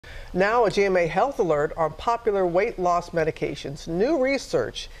Now, a GMA health alert on popular weight loss medications. New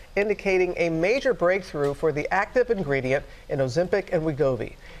research indicating a major breakthrough for the active ingredient in Ozempic and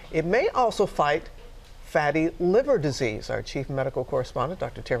Wegovy. It may also fight fatty liver disease. Our chief medical correspondent,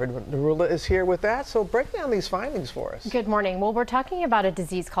 Dr. Narula, is here with that. So break down these findings for us. Good morning. Well, we're talking about a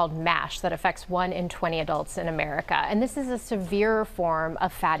disease called MASH that affects 1 in 20 adults in America. And this is a severe form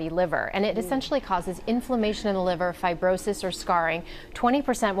of fatty liver. And it essentially causes inflammation in the liver, fibrosis or scarring.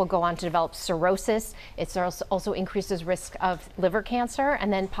 20% will go on to develop cirrhosis. It also increases risk of liver cancer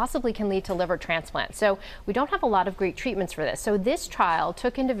and then possibly can lead to liver transplant. So we don't have a lot of great treatments for this. So this trial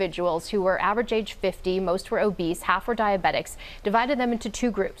took individuals who were average age 50, most were obese, half were diabetics, divided them into 2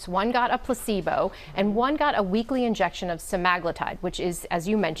 groups. One got a placebo and one got a weekly injection of semaglutide, which is, as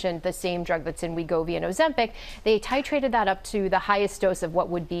you mentioned, the same drug that's in Wegovy and Ozempic. They titrated that up to the highest dose of what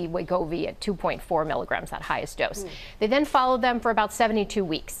would be Wegovy at 2.4 milligrams, that highest dose. They then followed them for about 72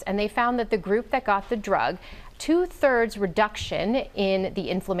 weeks, and they found that the group that got the drug, 2/3 reduction in the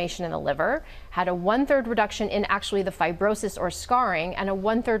inflammation in the liver, had a 1/3 reduction in actually the fibrosis or scarring, and a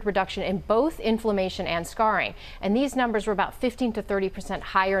 1/3 reduction in both inflammation and scarring. And these numbers were about 15 to 30%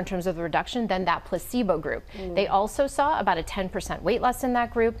 higher in terms of the reduction than that placebo group. They also saw about a 10% weight loss in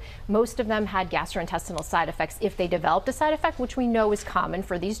that group. Most of them had gastrointestinal side effects if they developed a side effect, which we know is common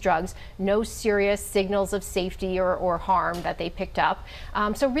for these drugs. No serious signals of safety or harm that they picked up.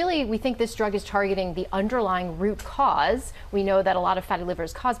 So really, we think this drug is targeting the underlying root cause. We know that a lot of fatty liver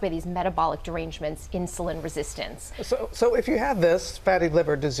is caused by these metabolic derangements, insulin resistance. So if you have this fatty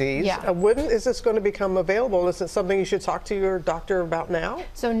liver disease, when is this going to become available? Is it something you should talk to your doctor about now?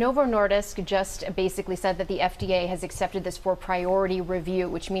 So Novo Nordisk just basically said that the FDA has accepted this for priority review,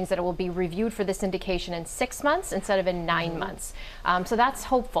 which means that it will be reviewed for this indication in 6 months instead of in 9 months. So that's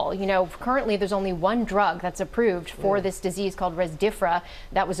hopeful. You know, currently there's only one drug that's approved for this disease called Rezdiffra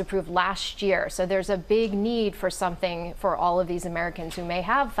that was approved last year. So there's a big need for something for all of these Americans who may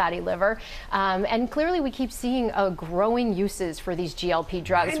have fatty liver. And clearly we keep seeing growing uses for these GLP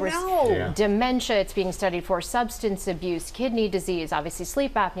drugs. I know. Dementia, it's being studied for substance abuse, kidney disease, obviously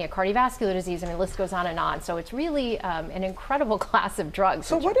sleep apnea, cardiovascular disease. I mean, the list goes on and on. So it's really an incredible class of drugs.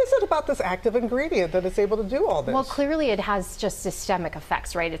 So what is it about this active ingredient that is able to do all this? Well, clearly it has just systemic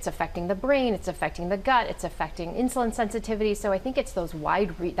effects, right? It's affecting the brain, it's affecting the gut, it's affecting insulin sensitivity. So I think it's those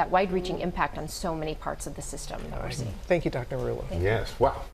wide-reaching impact on so many parts of the system that we're seeing. Thank you, Dr. Narula. Yes, wow.